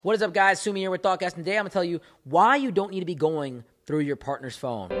What is up, guys? Sumi here with Thoughtcast, and today I'm going to tell you why you don't need to be going through your partner's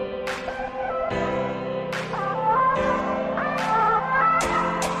phone.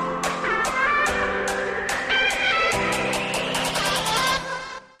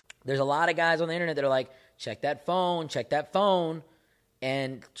 There's a lot of guys on the internet that are like, check that phone,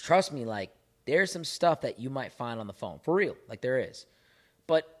 and trust me, like, there's some stuff that you might find on the phone, for real, like there is.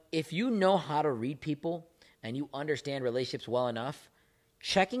 But if you know how to read people and you understand relationships well enough,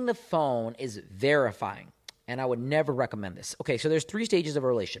 checking the phone is verifying, and I would never recommend this. Okay, so there's 3 stages of a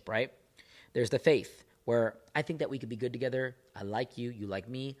relationship, right? There's the faith, where I think that we could be good together. I like you, you like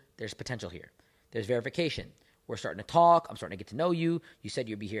me. There's potential here. There's verification. We're starting to talk. I'm starting to get to know you. You said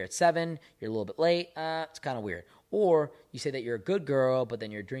you'd be here at 7. You're a little bit late. It's kind of weird. Or you say that you're a good girl, but then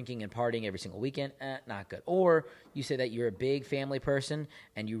you're drinking and partying every single weekend. Not good. Or you say that you're a big family person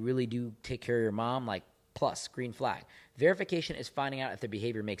and you really do take care of your mom, like, plus, green flag. Verification is finding out if their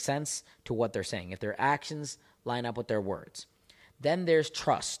behavior makes sense to what they're saying, if their actions line up with their words. Then there's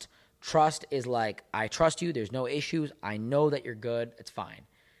trust. Trust is like, I trust you, there's no issues, I know that you're good, it's fine.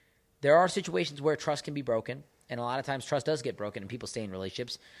 There are situations where trust can be broken, and a lot of times trust does get broken and people stay in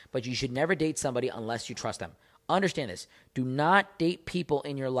relationships, but you should never date somebody unless you trust them. Understand this. Do not date people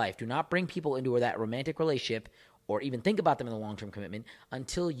in your life. Do not bring people into that romantic relationship or even think about them in a long-term commitment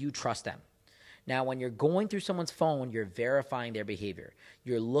until you trust them. Now, when you're going through someone's phone, you're verifying their behavior.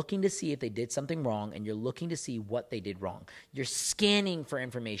 You're looking to see if they did something wrong, and you're looking to see what they did wrong. You're scanning for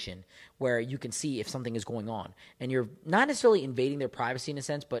information where you can see if something is going on. And you're not necessarily invading their privacy in a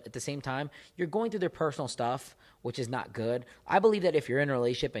sense, but at the same time, you're going through their personal stuff, which is not good. I believe that if you're in a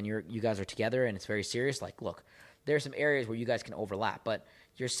relationship and you guys are together and it's very serious, like, look, there are some areas where you guys can overlap, but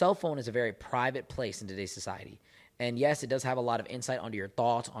your cell phone is a very private place in today's society. And yes, it does have a lot of insight onto your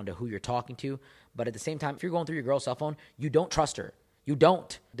thoughts, onto who you're talking to. But at the same time, if you're going through your girl's cell phone, you don't trust her. You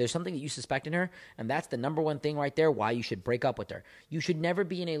don't. There's something that you suspect in her, and that's the number one thing right there why you should break up with her. You should never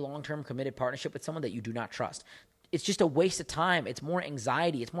be in a long-term committed partnership with someone that you do not trust. It's just a waste of time. It's more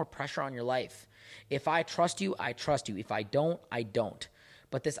anxiety. It's more pressure on your life. If I trust you, I trust you. If I don't, I don't.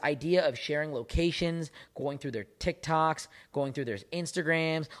 But this idea of sharing locations, going through their TikToks, going through their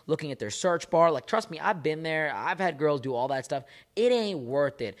Instagrams, looking at their search bar, like, trust me, I've been there. I've had girls do all that stuff. It ain't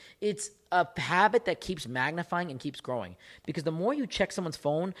worth it. It's a habit that keeps magnifying and keeps growing. Because the more you check someone's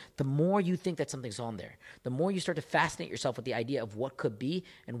phone, the more you think that something's on there. The more you start to fascinate yourself with the idea of what could be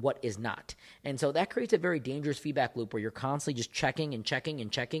and what is not. And so that creates a very dangerous feedback loop where you're constantly just checking and checking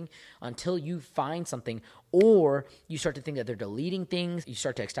and checking until you find something, or you start to think that they're deleting things. You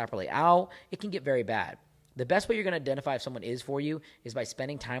start to extrapolate out. It can get very bad. The best way you're going to identify if someone is for you is by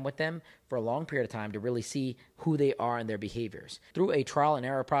spending time with them for a long period of time to really see who they are and their behaviors. Through a trial and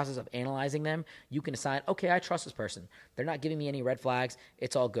error process of analyzing them, you can decide, okay, I trust this person. They're not giving me any red flags.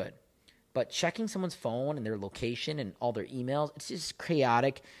 It's all good. But checking someone's phone and their location and all their emails, it's just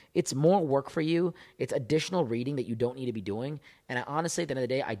chaotic. It's more work for you. It's additional reading that you don't need to be doing. And honestly, at the end of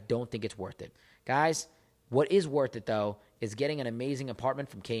the day, I don't think it's worth it. Guys, what is worth it, though, is getting an amazing apartment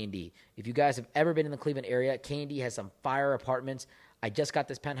from K&D. If you guys have ever been in the Cleveland area, K&D has some fire apartments. I just got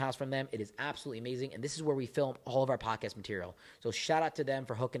this penthouse from them. It is absolutely amazing, and this is where we film all of our podcast material. So shout out to them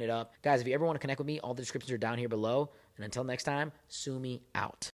for hooking it up. Guys, if you ever want to connect with me, all the descriptions are down here below. And until next time, Sumi out.